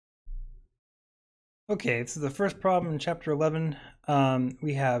Okay, this is the first problem in chapter 11.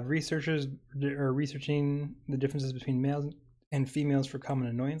 We have researchers are researching the differences between males and females for common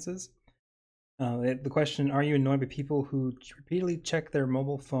annoyances. The question, are you annoyed by people who repeatedly check their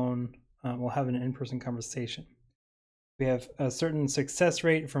mobile phone while having an in-person conversation? We have a certain success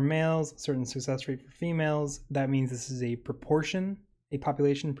rate for males, a certain success rate for females. That means this is a population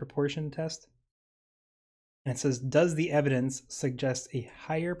proportion test. And it says, does the evidence suggest a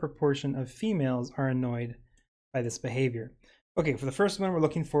higher proportion of females are annoyed by this behavior? Okay, for the first one, we're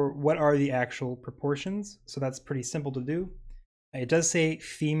looking for what are the actual proportions. So that's pretty simple to do. It does say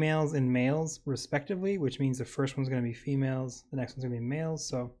females and males respectively, which means the first one's going to be females, the next one's going to be males.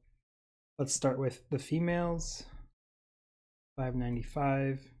 So let's start with the females.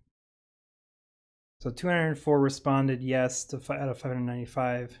 595. So 204 responded yes to out of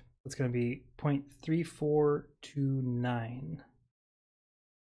 595. It's going to be 0.3429.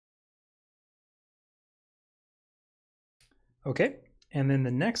 Okay, and then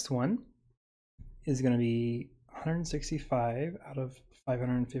the next one is going to be 165 out of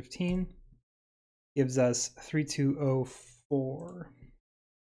 515. Gives us 3204.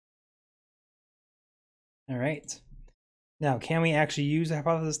 All right. Now, can we actually use the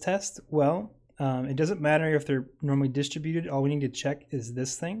hypothesis test? Well, it doesn't matter if they're normally distributed. All we need to check is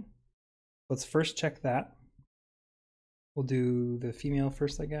this thing. Let's first check that. We'll do the female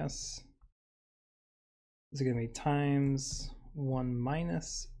first, I guess. This is going to be times 1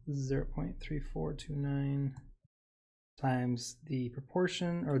 minus 0.3429 times the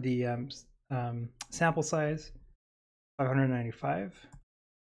proportion, or the sample size, 595.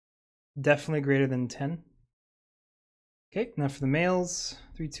 Definitely greater than 10. Okay, now for the males,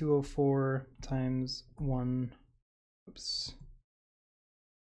 3204 times 1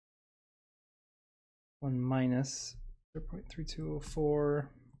 minus 0.3204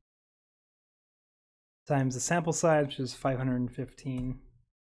 times the sample size, which is 515.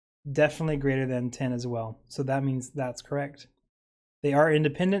 Definitely greater than 10 as well. So that means that's correct. They are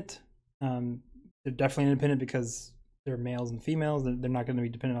independent. They're definitely independent because they're males and females. They're not going to be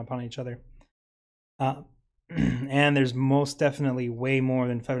dependent upon each other. And there's most definitely way more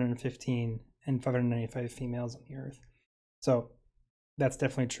than 515 and 595 females on the earth. So that's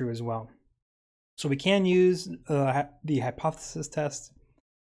definitely true as well. So we can use the hypothesis test,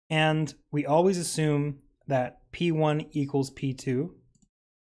 and we always assume that P1 equals P2.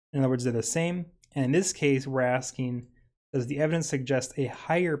 In other words, they're the same. And in this case, we're asking, does the evidence suggest a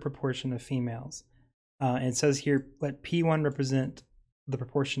higher proportion of females? And it says here, let P1 represent the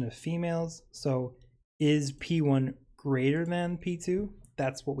proportion of females. So is P1 greater than P2?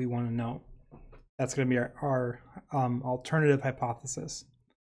 That's what we want to know. That's going to be our alternative hypothesis.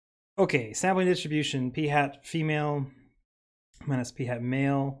 Okay, sampling distribution, p hat female minus p hat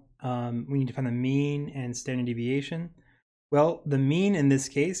male. We need to find the mean and standard deviation. Well, the mean in this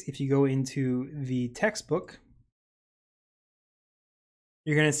case, if you go into the textbook,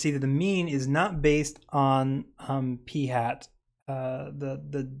 you're going to see that the mean is not based on p hat,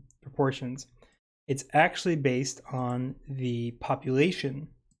 the proportions. It's actually based on the population.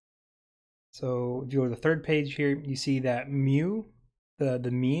 So if you go to the third page here, you see that mu,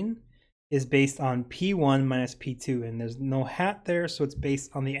 the mean, is based on P1 minus P2, and there's no hat there, so it's based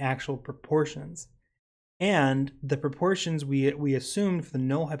on the actual proportions. And the proportions we assumed for the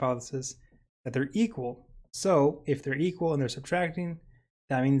null hypothesis that they're equal. So if they're equal and they're subtracting,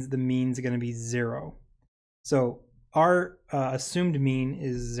 that means the mean is going to be 0. So our assumed mean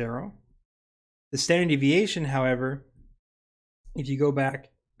is 0. The standard deviation, however, if you go back,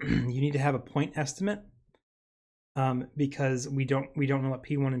 you need to have a point estimate because we don't know what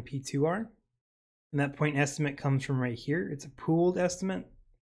P1 and P2 are. And that point estimate comes from right here. It's a pooled estimate.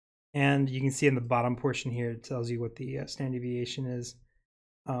 And you can see in the bottom portion here, it tells you what the standard deviation is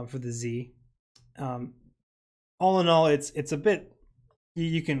for the Z. All in all, it's a bit,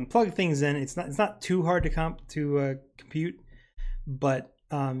 you can plug things in. It's not too hard to compute, but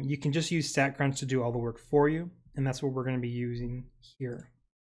you can just use StatCrunch to do all the work for you, and that's what we're going to be using here.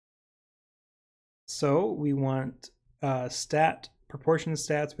 So we want proportion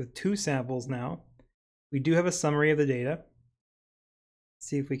stats with 2 samples now. We do have a summary of the data. Let's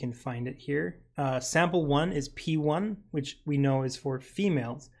see if we can find it here. Sample 1 is P1, which we know is for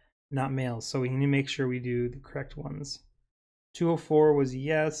females, not males. So we need to make sure we do the correct ones. 204 was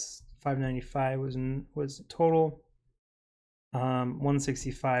yes. 595 was total.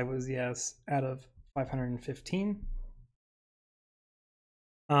 165 was yes out of 515.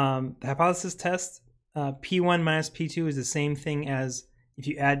 The hypothesis test, P1 minus P2 is the same thing as if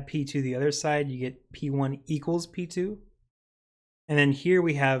you add P to the other side, you get P1 equals P2. And then here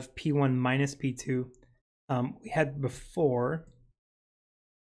we have P1 minus P2. we had before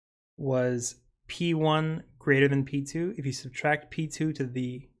was P1 greater than P2. If you subtract P2 to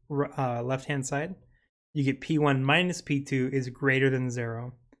the left-hand side, you get P1 minus P2 is greater than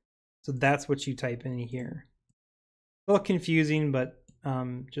 0. So that's what you type in here. A little confusing, but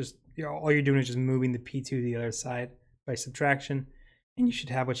just all you're doing is just moving the P2 to the other side by subtraction, and you should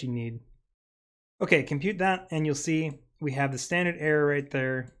have what you need. Okay, compute that, and you'll see we have the standard error right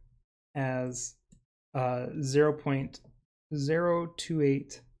there as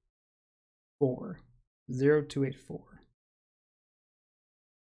 0.0284. 0.284.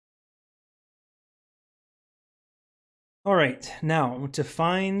 All right, now to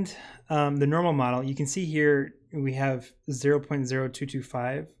find the normal model, you can see here we have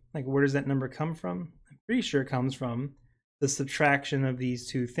 0.0225. Like, where does that number come from? I'm pretty sure it comes from the subtraction of these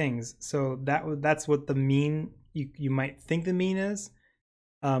two things. So that's what the mean, you might think the mean is,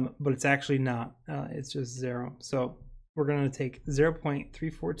 but it's actually not. It's just 0. So we're going to take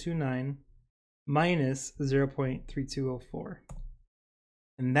 0.3429 minus 0.3204.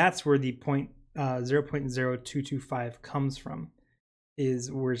 And that's where the 0.0225 comes from,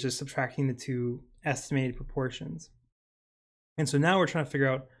 is we're just subtracting the two estimated proportions. And so now we're trying to figure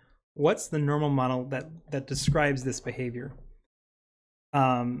out what's the normal model that describes this behavior.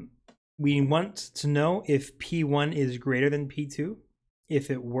 We want to know if P1 is greater than P2. If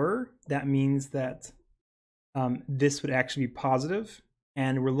it were, that means that this would actually be positive,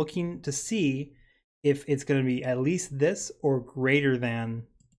 and we're looking to see if it's going to be at least this or greater than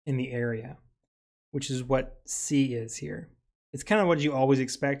in the area, which is what C is here. It's kind of what you always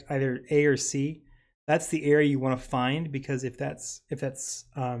expect, either A or C. That's the area you want to find, because if that's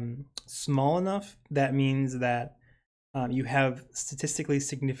small enough, that means that you have statistically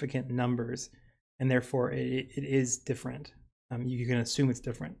significant numbers, and therefore it is different. You can assume it's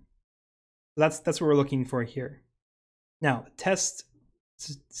different. So that's what we're looking for here. Now, the test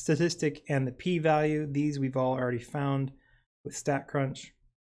statistic and the p-value, these we've all already found with StatCrunch.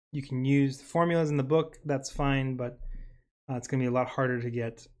 You can use the formulas in the book, that's fine, but it's going to be a lot harder to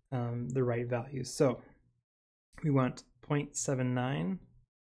get the right values. So we want 0.79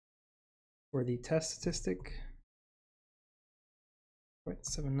 for the test statistic.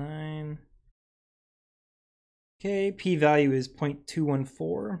 0.79. Okay, p-value is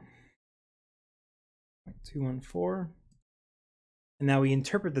 0.214. 0.214. And now we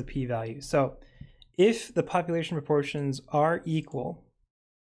interpret the p-value. So if the population proportions are equal,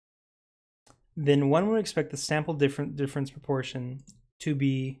 then one would expect the sample difference proportion to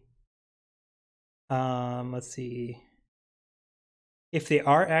be, let's see, if they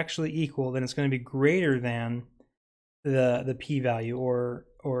are actually equal, then it's going to be greater than the p-value, or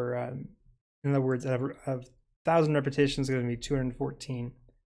in other words, out of 1,000 repetitions, is going to be 214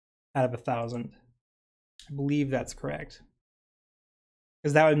 out of 1,000. I believe that's correct,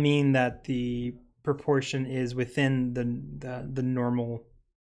 because that would mean that the proportion is within the normal,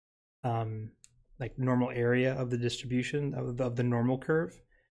 like normal area of the distribution of the normal curve.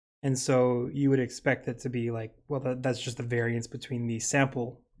 And so you would expect it to be like, well, that's just the variance between the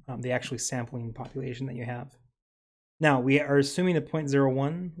sample, the actually sampling population that you have. Now, we are assuming a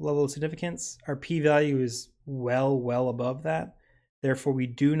 0.01 level of significance. Our p-value is well above that. Therefore, we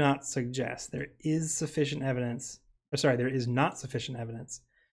do not suggest there is sufficient evidence, or sorry, there is not sufficient evidence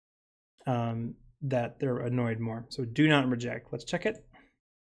that they're annoyed more. So do not reject. Let's check it.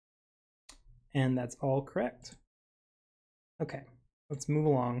 And that's all correct. Okay, let's move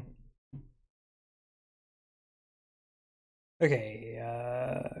along. Okay,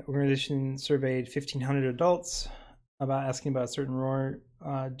 organization surveyed 1,500 adults asking about a certain roar.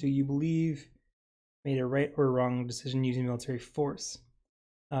 Do you believe made a right or wrong decision using military force?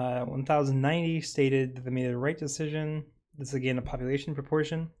 1,090 stated that they made a right decision. This is again a population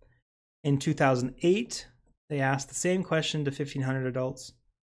proportion. In 2008, they asked the same question to 1,500 adults.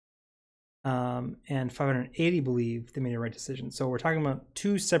 And 580 believe they made a right decision. So we're talking about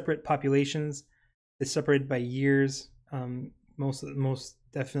two separate populations. They're separated by years. Most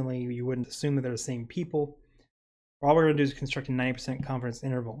definitely, you wouldn't assume that they're the same people. All we're going to do is construct a 90% confidence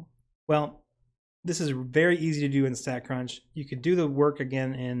interval. Well, this is very easy to do in StatCrunch. You could do the work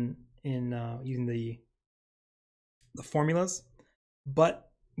again in using the formulas,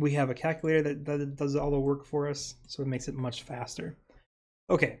 but we have a calculator that does all the work for us, so it makes it much faster.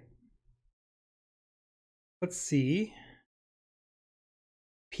 Okay. Let's see.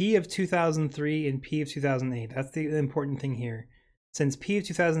 P of 2003 and P of 2008. That's the important thing here. Since P of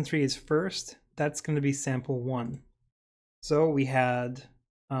 2003 is first, that's going to be sample 1. So we had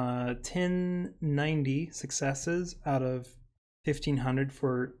 1090 successes out of 1,500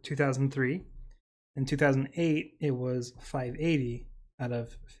 for 2003. In 2008, it was 580 out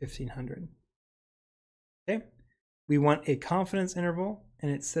of 1500. Okay, we want a confidence interval, and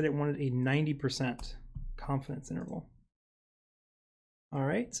it said it wanted a 90% confidence interval. All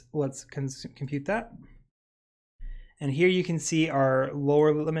right, let's compute that. And here you can see our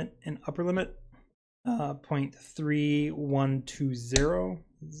lower limit and upper limit, 0.3120,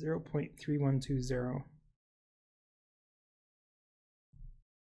 0.3120.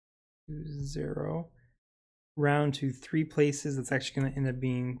 0 round to 3 places. That's actually going to end up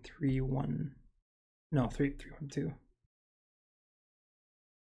being 312.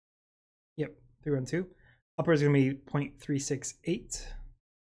 Yep, 312. Upper is going to be 0.368.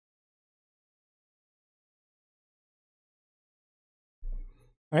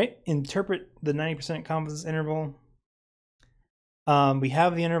 All right, interpret the 90% confidence interval. We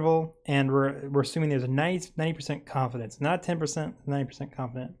have the interval, and we're assuming there's a 90% confidence, not 10%, 90%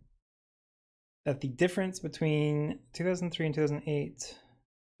 confident that the difference between 2003 and 2008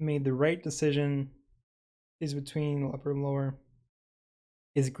 made the right decision is between upper and lower.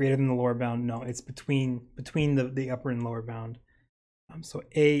 Is greater than the lower bound? No, it's between the upper and lower bound. So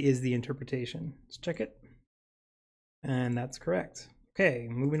A is the interpretation. Let's check it, and that's correct. Okay,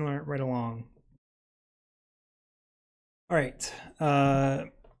 moving right along. All right,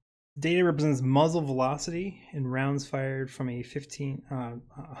 data represents muzzle velocity in rounds fired from a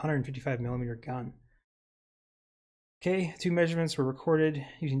 155 millimeter gun. Okay, 2 measurements were recorded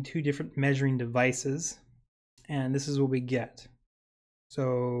using 2 different measuring devices, and this is what we get.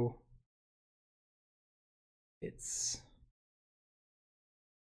 So I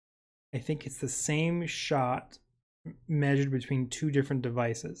think it's the same shot measured between 2 different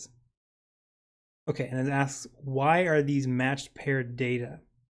devices. Okay, and it asks, why are these matched paired data?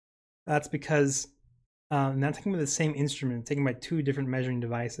 That's because not taken by the same instrument, taken by 2 different measuring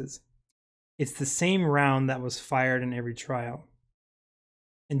devices. It's the same round that was fired in every trial.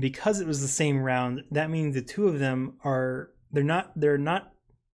 And because it was the same round, that means the 2 of them they're not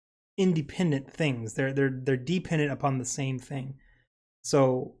independent things. They're dependent upon the same thing.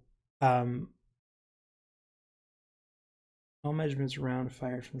 So all measurements round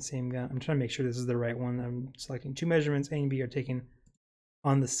fired from the same gun. I'm trying to make sure this is the right one. I'm selecting 2 measurements, A and B are taken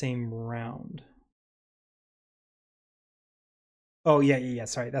on the same round. Oh yeah.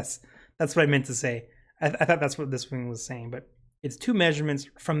 Sorry, that's what I meant to say. I thought that's what this one was saying, but it's 2 measurements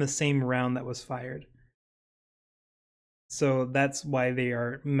from the same round that was fired. So that's why they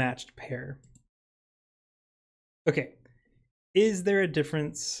are matched pair. Okay, is there a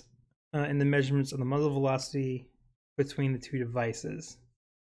difference in the measurements of the muzzle velocity between the 2 devices?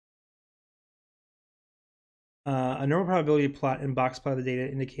 A normal probability plot and box plot of the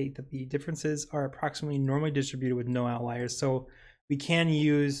data indicate that the differences are approximately normally distributed with no outliers. So we can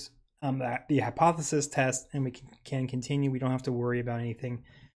use the hypothesis test, and we can continue. We don't have to worry about anything.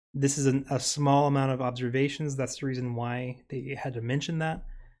 This is a small amount of observations. That's the reason why they had to mention that.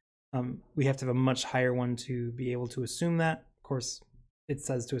 We have to have a much higher one to be able to assume that. Of course, it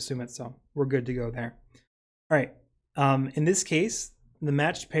says to assume it, so we're good to go there. All right. In this case, the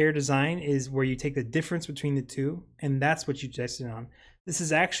matched pair design is where you take the difference between the 2, and that's what you tested on. This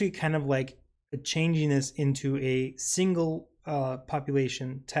is actually kind of like changing this into a single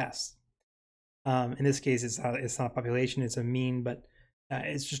population test. In this case, it's not a population; it's a mean, but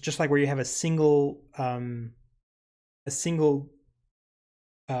it's just like where you have a single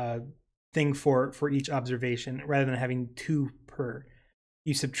thing for each observation, rather than having 2 per.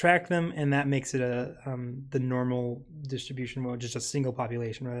 You subtract them, and that makes it the normal distribution, well, just a single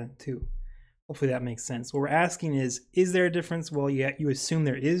population rather than 2. Hopefully that makes sense. What we're asking is there a difference? Well, yeah, you assume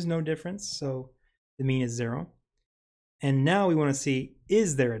there is no difference, so the mean is 0. And now we want to see,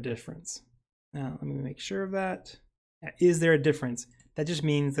 is there a difference? Now, let me make sure of that. Is there a difference? That just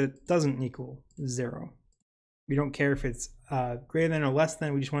means that it doesn't equal 0. We don't care if it's greater than or less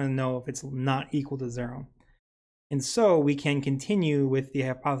than. We just want to know if it's not equal to 0. And so we can continue with the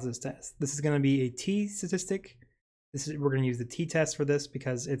hypothesis test. This is going to be a t statistic. We're going to use the t-test for this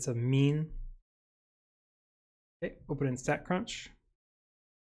because it's a mean. Okay, we'll put in StatCrunch.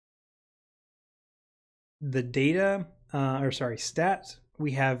 The data, stat,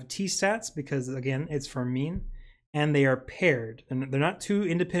 we have t-stats because, again, it's for mean, and they are paired. And they're not 2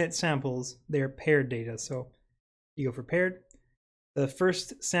 independent samples, they are paired data. So you go for paired. The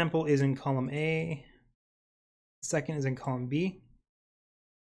first sample is in column A. Second is in column B.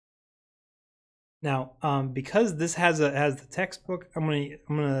 Now, because this has the textbook, I'm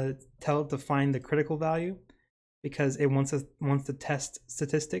gonna tell it to find the critical value, because it wants the test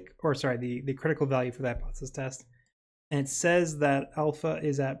statistic, or sorry, the critical value for that hypothesis test. And it says that alpha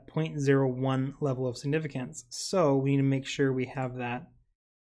is at 0.01 level of significance. So we need to make sure we have that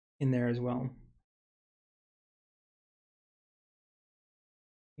in there as well.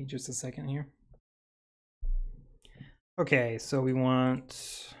 Give me just a second here. Okay, so we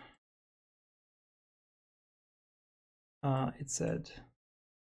want, it said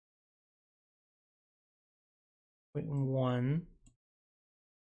 0.1.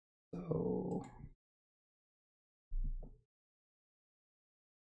 So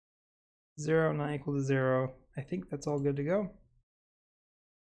 0 not equal to 0. I think that's all good to go.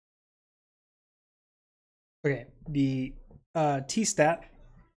 Okay, the t-stat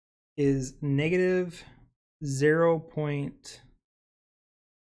is negative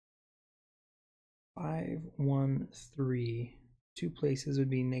 0.513. Two places would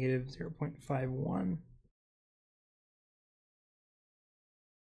be negative 0.51.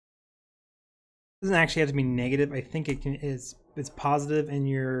 Doesn't actually have to be negative. I think it's positive, and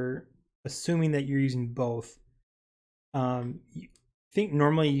you're assuming that you're using both. I think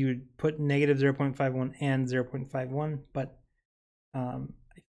normally you would put negative 0.51 and 0.51, but I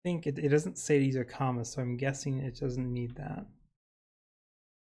think it doesn't say to use a comma, so I'm guessing it doesn't need that.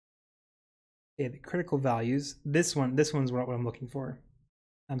 Okay, the critical values. This one's what I'm looking for.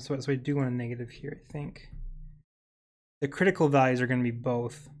 So I do want a negative here, I think. The critical values are going to be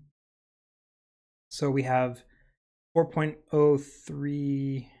both. So we have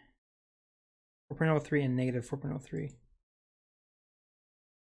 4.03 and negative 4.03.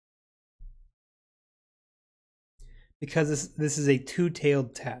 Because this is a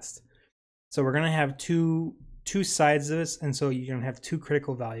two-tailed test. So we're going to have two sides of this, and so you're going to have two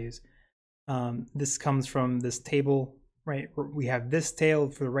critical values. This comes from this table, right? We have this tail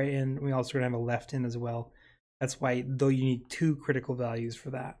for the right end. We also going to have a left end as well. That's why, though, you need two critical values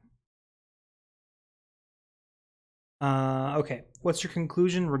for that. Okay, what's your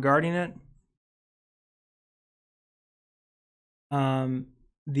conclusion regarding it?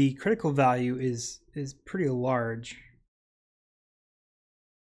 The critical value is pretty large,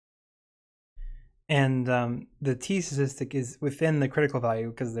 and the t statistic is within the critical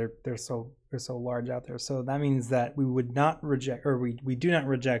value because they're so large out there. So that means that we would not reject, or we do not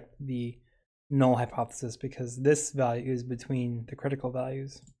reject the null hypothesis because this value is between the critical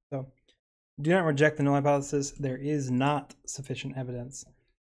values. So do not reject the null hypothesis. There is not sufficient evidence.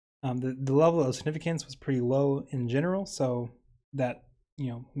 The level of significance was pretty low in general, so that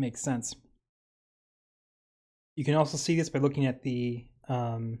makes sense. You can also see this by looking at the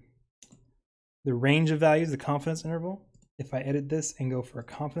range of values, the confidence interval. If I edit this and go for a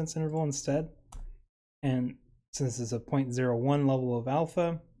confidence interval instead, and since it's a 0.01 level of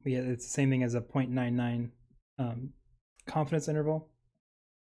alpha, it's the same thing as a 0.99 confidence interval.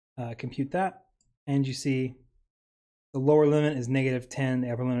 Compute that, and you see the lower limit is negative 10, the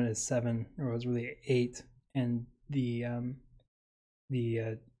upper limit is 7, or it was really 8, and the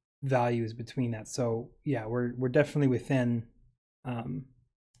value is between that. So yeah, we're definitely within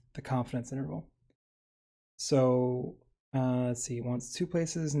the confidence interval. So let's see, it wants two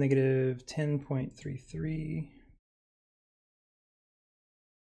places, negative 10.33.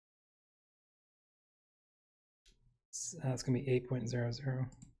 It's going to be 8.00.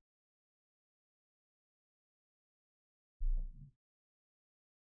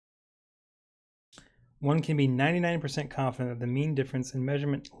 One can be 99% confident that the mean difference in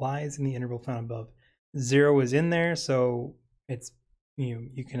measurement lies in the interval found above. 0 is in there, so it's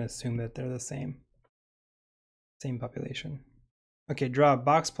you can assume that they're the same population. Okay, draw a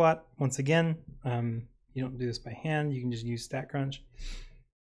box plot. Once again, you don't do this by hand. You can just use StatCrunch.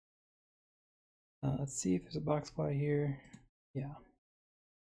 Let's see if there's a box plot here. Yeah.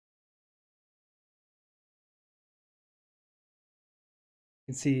 You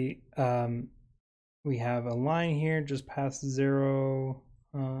can see we have a line here just past 0,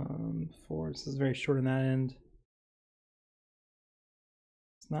 4. This is very short on that end.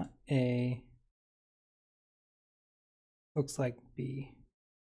 It's not A. Looks like B.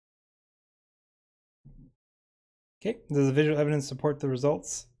 Okay, does the visual evidence support the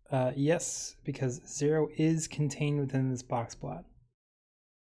results? Yes, because 0 is contained within this box plot.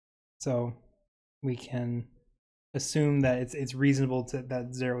 So we can assume that it's reasonable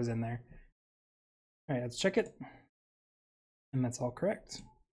that 0 is in there. All right, let's check it. And that's all correct.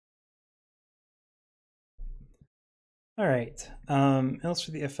 All right,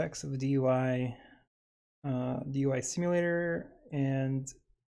 illustrate the effects of the DUI simulator, and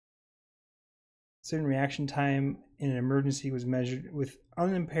certain reaction time in an emergency was measured with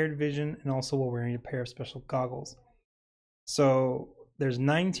unimpaired vision and also while wearing a pair of special goggles. So there's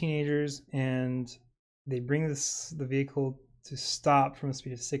 9 teenagers, and they bring the vehicle to stop from a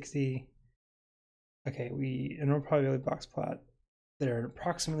speed of 60. Okay, a normal probability box plot that are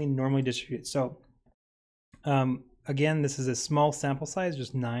approximately normally distributed. So again, this is a small sample size,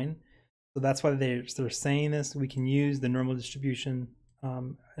 just 9. So that's why they're saying this. We can use the normal distribution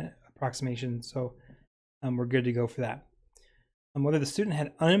approximation. So we're good to go for that. Whether the student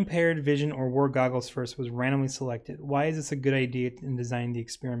had unimpaired vision or wore goggles first was randomly selected. Why is this a good idea in designing the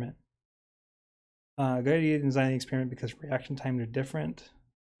experiment? Good idea in designing the experiment because reaction times are different.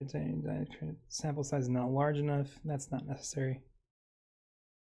 Sample size is not large enough. That's not necessary.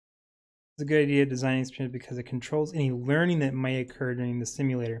 It's a good idea designing the experiment because it controls any learning that might occur during the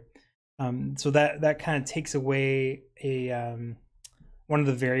simulator. So that kind of takes away one of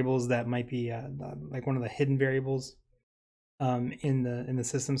the variables that might be like one of the hidden variables in the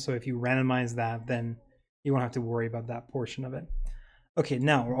system. So if you randomize that, then you won't have to worry about that portion of it. Okay,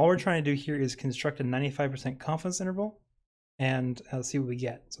 now all we're trying to do here is construct a 95% confidence interval and see what we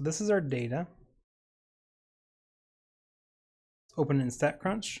get. So this is our data. Let's open it in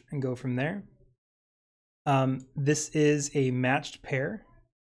StatCrunch and go from there. This is a matched pair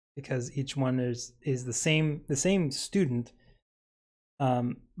because each one is the same student,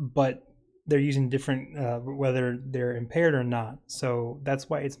 but they're using different whether they're impaired or not. So that's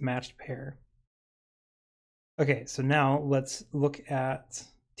why it's matched pair. Okay, so now let's look at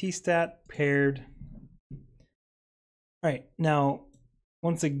t-stat paired. All right, now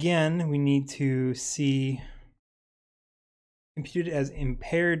once again we need to see computed as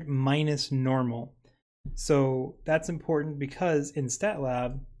impaired minus normal. So that's important because in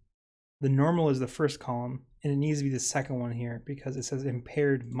StatLab the normal is the first column and it needs to be the second one here because it says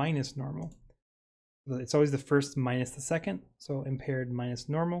impaired minus normal. It's always the first minus the second, so impaired minus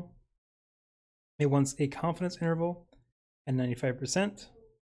normal. It wants a confidence interval at 95%.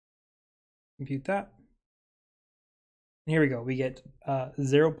 Compute that. And here we go. We get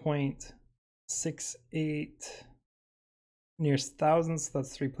 0.68 nearest thousandths. So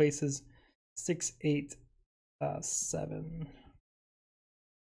that's 3 places. 687.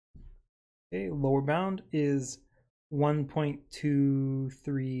 Okay, lower bound is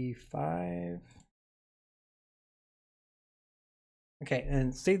 1.235. Okay,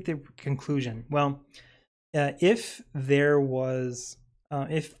 and state the conclusion. Well, if there was,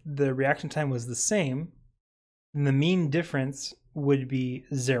 if the reaction time was the same, then the mean difference would be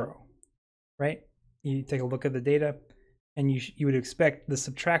 0, right? You take a look at the data, and you would expect the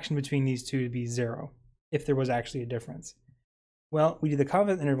subtraction between these two to be 0 if there was actually a difference. Well, we did the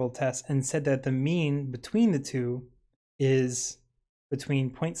confidence interval test and said that the mean between the two is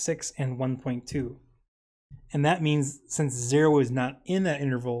between 0.6 and 1.2. And that means since 0 is not in that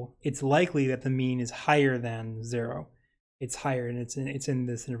interval, it's likely that the mean is higher than 0. It's higher and it's in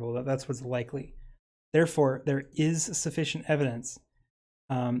this interval. That's what's likely. Therefore, there is sufficient evidence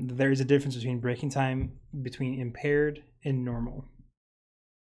that there is a difference between breaking time between impaired and normal.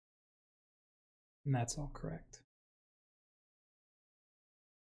 And that's all correct.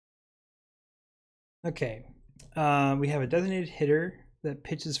 Okay, we have a designated hitter that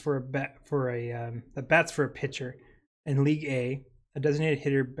pitches for that bats for a pitcher. In League A, a designated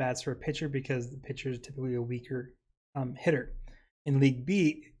hitter bats for a pitcher because the pitcher is typically a weaker hitter. In League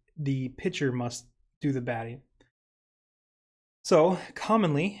B, the pitcher must do the batting. So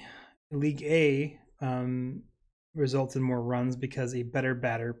commonly, League A results in more runs because a better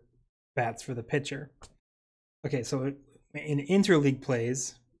batter bats for the pitcher. Okay, so in interleague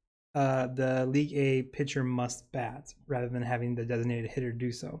plays, the League A pitcher must bat rather than having the designated hitter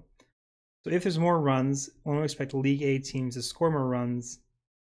do so. So if there's more runs, one would expect League A teams to score more runs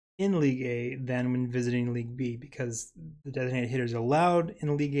in League A than when visiting League B because the designated hitter is allowed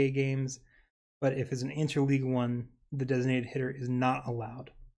in League A games, but if it's an interleague one, the designated hitter is not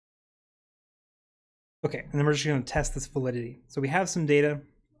allowed. Okay, and then we're just going to test this validity. So we have some data.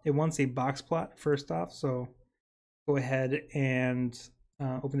 It wants a box plot first off, so go ahead and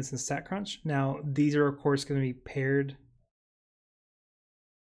open this in StatCrunch. Now, these are, of course, going to be paired.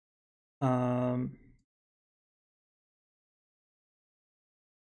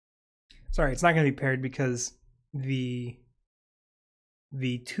 Sorry, it's not going to be paired because the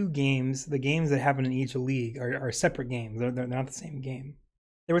two games, the games that happen in each league are separate games. They're not the same game.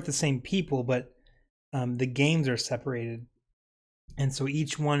 They're with the same people, but the games are separated. And so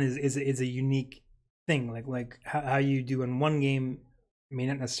each one is a unique thing. Like how you do in one game may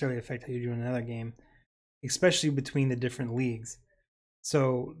not necessarily affect how you do in another game, especially between the different leagues.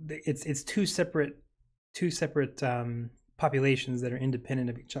 So it's two separate populations that are independent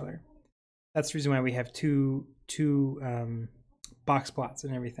of each other. That's the reason why we have two box plots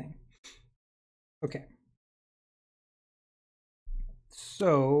and everything. Okay.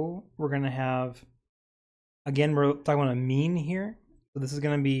 So we're going to have, again, we're talking about a mean here. So this is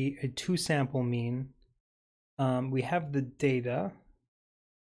going to be a 2-sample mean. We have the data.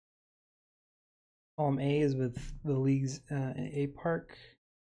 Column A is with the leagues in A park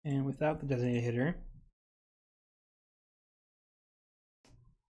and without the designated hitter.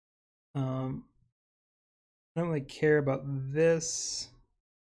 I don't really care about this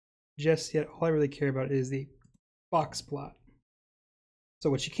just yet. All I really care about is the box plot. So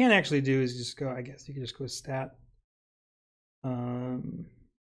what you can actually do is just go, I guess you can just go stat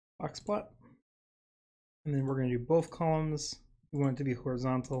box plot. And then we're going to do both columns. We want it to be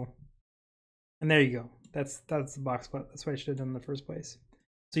horizontal. And there you go. That's the box plot. That's what I should have done in the first place.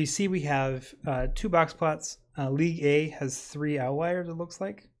 So you see we have 2 box plots. League A has 3 outliers, it looks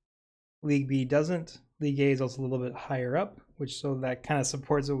like. League B doesn't. League A is also a little bit higher up, so that kind of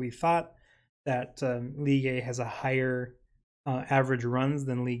supports what we thought, that League A has a higher average runs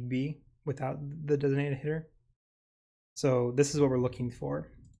than League B without the designated hitter. So this is what we're looking for.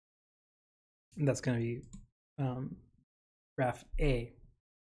 And that's going to be graph A.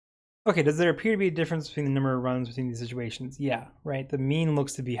 Okay, does there appear to be a difference between the number of runs between these situations? Yeah, right? The mean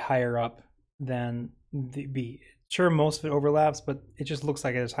looks to be higher up than the B. Sure, most of it overlaps, but it just looks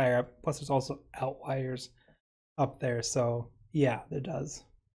like it's higher up. Plus, there's also outliers up there. So, yeah, it does.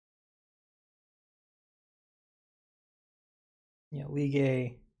 Yeah, League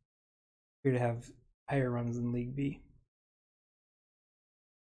A appear to have higher runs than League B.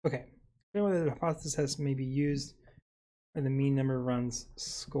 Okay, whether the hypothesis test may be used for the mean number of runs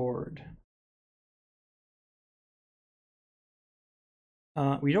scored.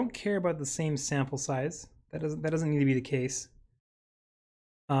 We don't care about the same sample size. That doesn't need to be the case.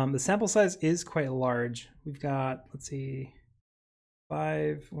 The sample size is quite large. We've got, let's see,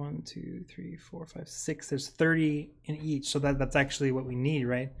 5, 1, 2, 3, 4, 5, 6. There's 30 in each, so that's actually what we need,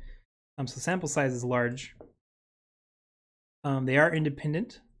 right? So sample size is large. They are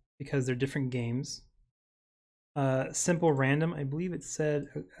independent because they're different games. Simple random, I believe it said,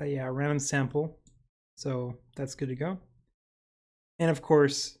 yeah, random sample. So that's good to go. And of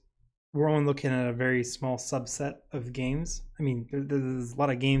course, we're only looking at a very small subset of games. I mean, there's a lot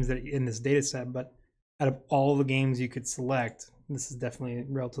of games that in this data set, but out of all the games you could select, this is definitely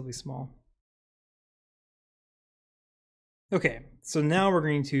relatively small. Okay, so now we're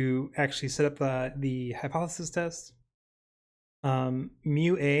going to actually set up the hypothesis test.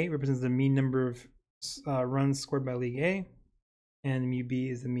 Mu A represents the mean number of runs scored by League A, and mu B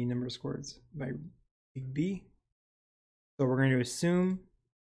is the mean number of scores by League B. So we're going to assume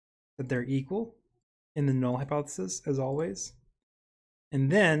that they're equal in the null hypothesis, as always.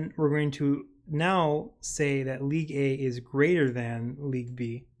 And then we're going to now say that League A is greater than League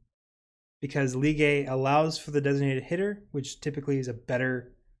B, because League A allows for the designated hitter, which typically is a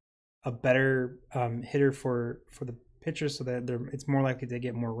better hitter for the pitcher, so that it's more likely to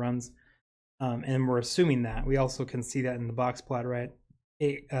get more runs. And we're assuming that. We also can see that in the box plot, right?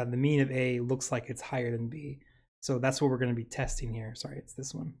 The mean of A looks like it's higher than B. So that's what we're going to be testing here. Sorry, it's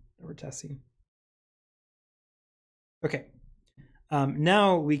this one that we're testing. Okay.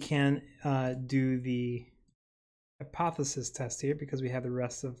 Now we can do the hypothesis test here because we have the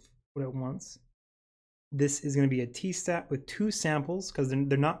rest of what it wants. This is going to be a t-stat with 2 samples because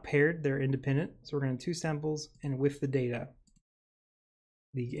they're not paired, they're independent. So we're going to 2 samples and with the data.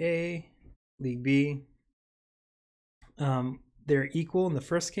 League A, League B. They're equal in the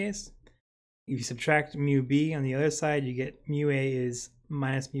first case. If you subtract mu B on the other side, you get mu A is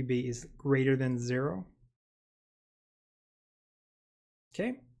minus mu B is greater than 0.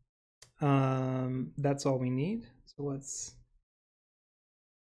 Okay. That's all we need. So let's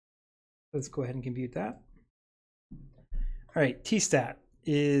go ahead and compute that. All right, t-stat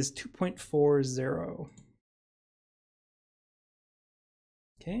is 2.40.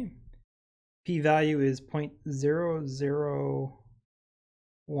 Okay. P-value is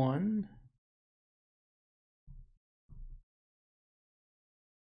 0.001.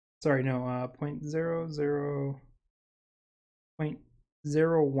 Sorry, no, 0.00.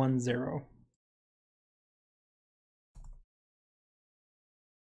 0.010.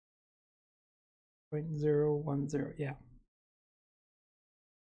 0.010, yeah.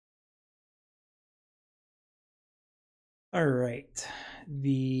 All right,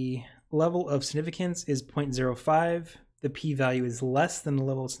 the level of significance is 0.05. The p-value is less than the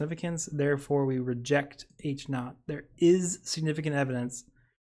level of significance, therefore we reject H0. There is significant evidence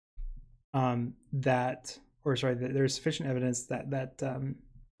there's sufficient evidence that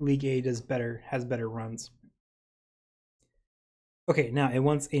League A has better runs. Okay, now it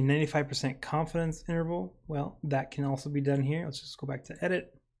wants a 95% confidence interval. Well, that can also be done here. Let's just go back to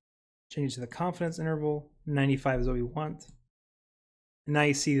edit, change it to the confidence interval. 95 is what we want. And now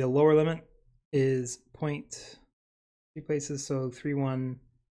you see the lower limit is 0.3 places, so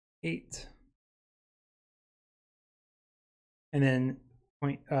 318. And then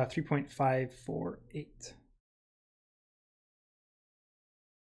 3.548.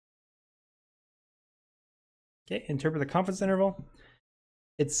 Okay, interpret the confidence interval.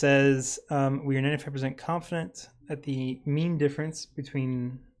 It says we are 95% confident that the mean difference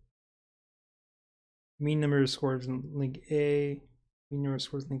between mean number of scores in link A, mean number of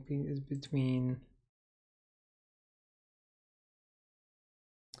scores in link B is between.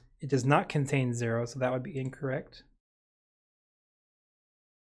 It does not contain 0, so that would be incorrect.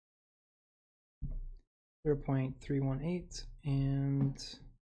 0.318 and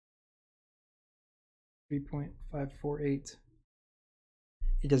 3.548.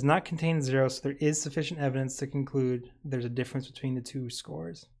 It does not contain 0, so there is sufficient evidence to conclude there's a difference between the two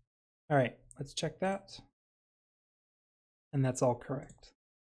scores. All right, let's check that. And that's all correct.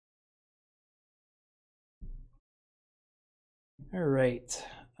 All right.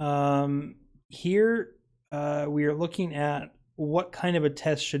 Here we are looking at what kind of a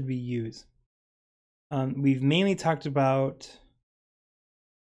test should we use. We've mainly talked about,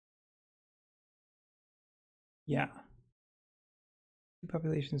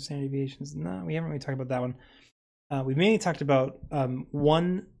 population standard deviations. No, we haven't really talked about that one. We've mainly talked about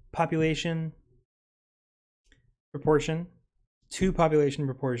one population proportion, two population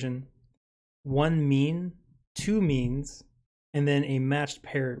proportion, one mean, two means, and then a matched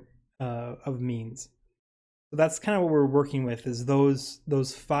pair of means. So that's kind of what we're working with, is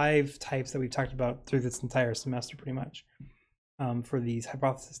those 5 types that we've talked about through this entire semester pretty much for these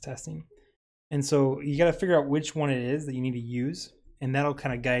hypothesis testing. And so you got to figure out which one it is that you need to use, and that'll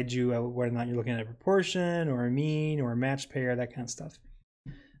kind of guide you whether or not you're looking at a proportion or a mean or a matched pair, that kind of stuff.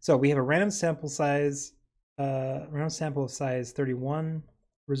 So we have a random sample size, random sample of size 31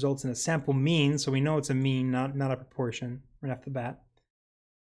 results in a sample mean, so we know it's a mean, not a proportion right off the bat.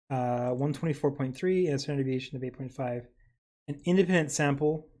 124.3 and a standard deviation of 8.5. An independent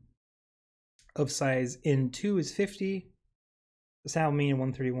sample of size N2 is 50. The sample mean of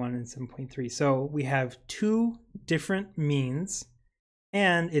 131 and 7.3. So we have 2 different means,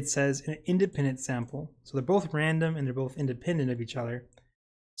 and it says an independent sample. So they're both random and they're both independent of each other.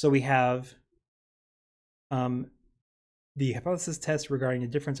 So we have the hypothesis test regarding the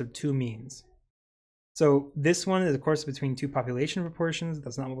difference of 2 means. So this one is, of course, between 2 population proportions.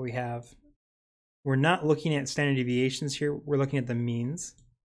 That's not what we have. We're not looking at standard deviations here. We're looking at the means.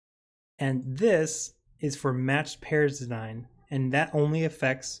 And this is for matched pairs design, and that only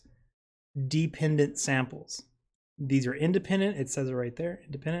affects dependent samples. These are independent. It says it right there,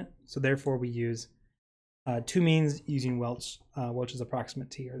 independent. So therefore, we use 2 means using Welch's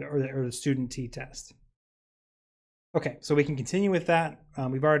approximate t, or the student t test. Okay, so we can continue with that.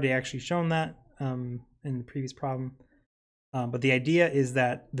 We've already actually shown that in the previous problem. But the idea is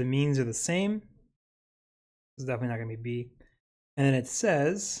that the means are the same. This is definitely not going to be B. And then it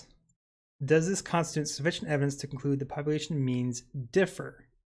says, does this constitute sufficient evidence to conclude the population means differ?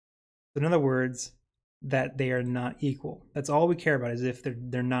 So in other words, that they are not equal. That's all we care about, is if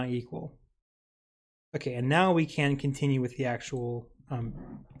they're not equal. Okay, and now we can continue with the actual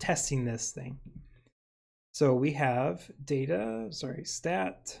testing this thing. So we have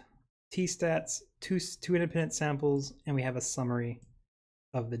stat, t-stats, two independent samples, and we have a summary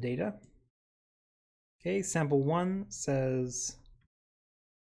of the data. Okay, sample 1 says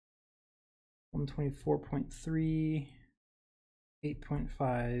 124.3,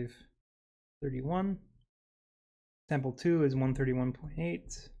 8.5, 31. Sample 2 is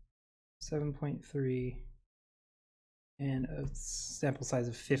 131.8, 7.3, and a sample size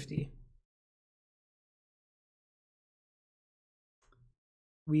of 50.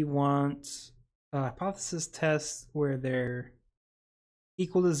 We want a hypothesis test where they're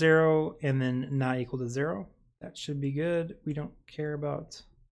equal to 0 and then not equal to 0. That should be good. We don't care about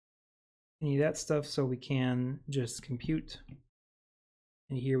any of that stuff, so we can just compute.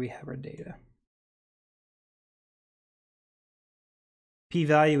 And here we have our data.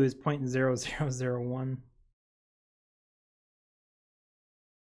 P-value is 0.0001.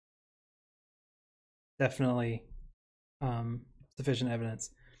 Definitely sufficient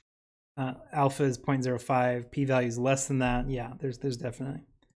evidence. Alpha is 0.05. P-value is less than that. Yeah, there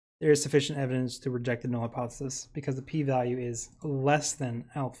is sufficient evidence to reject the null hypothesis because the p-value is less than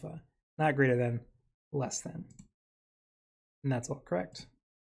alpha, not greater than, less than. And that's all correct.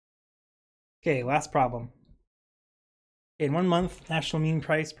 Okay, last problem. In 1 month, national mean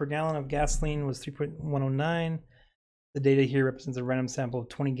price per gallon of gasoline was 3.109. The data here represents a random sample of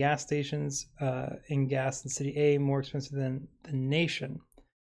 20 gas stations in gas in City A, more expensive than the nation.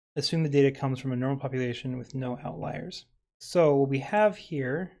 Assume the data comes from a normal population with no outliers. So what we have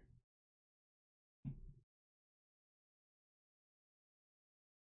here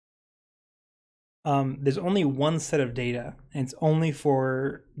there's only one set of data, and it's only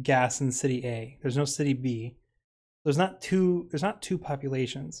for gas in City A. There's no City B. There's not two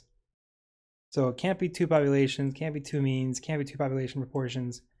populations. So it can't be two populations, can't be two means, can't be two population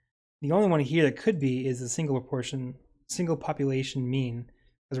proportions. The only one here that could be is a single population mean,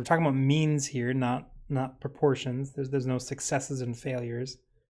 because we're talking about means here, not proportions. There's no successes and failures.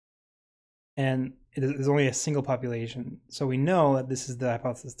 And there's only a single population. So we know that this is the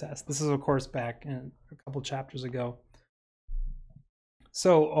hypothesis test. This is, of course, back in a couple chapters ago.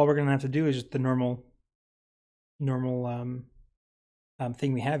 So all we're going to have to do is just the normal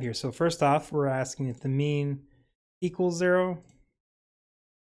thing we have here. So first off, we're asking if the mean equals 0.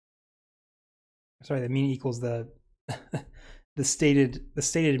 Sorry, the mean equals the the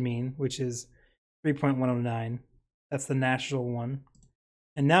stated mean, which is 3.109. That's the national one.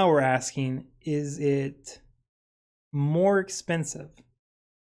 And now we're asking, is it more expensive?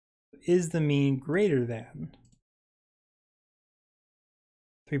 Is the mean greater than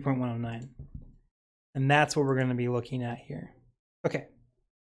 3.109? And that's what we're going to be looking at here. Okay,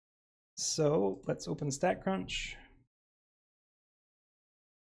 so let's open StatCrunch.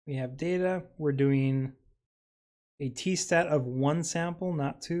 We have data. We're doing a t-stat of 1 sample,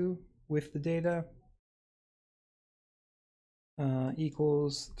 not 2, with the data.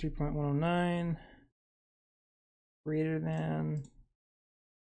 Equals 3.109, greater than.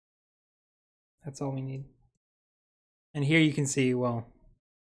 That's all we need. And here you can see, well,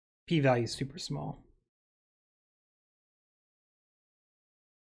 p-value is super small.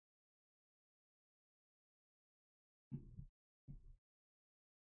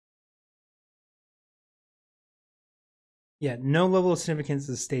 Yeah, no level of significance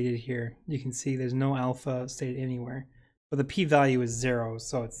is stated here. You can see there's no alpha stated anywhere. But the p-value is 0,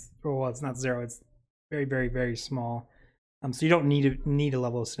 so it's not 0. It's very, very, very small. So you don't need a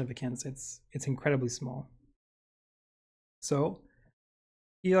level of significance. It's incredibly small. So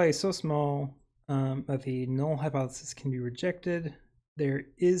p-value is so small that the null hypothesis can be rejected. There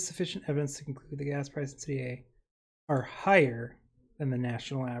is sufficient evidence to conclude the gas price in City A are higher than the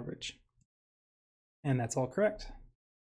national average, and that's all correct.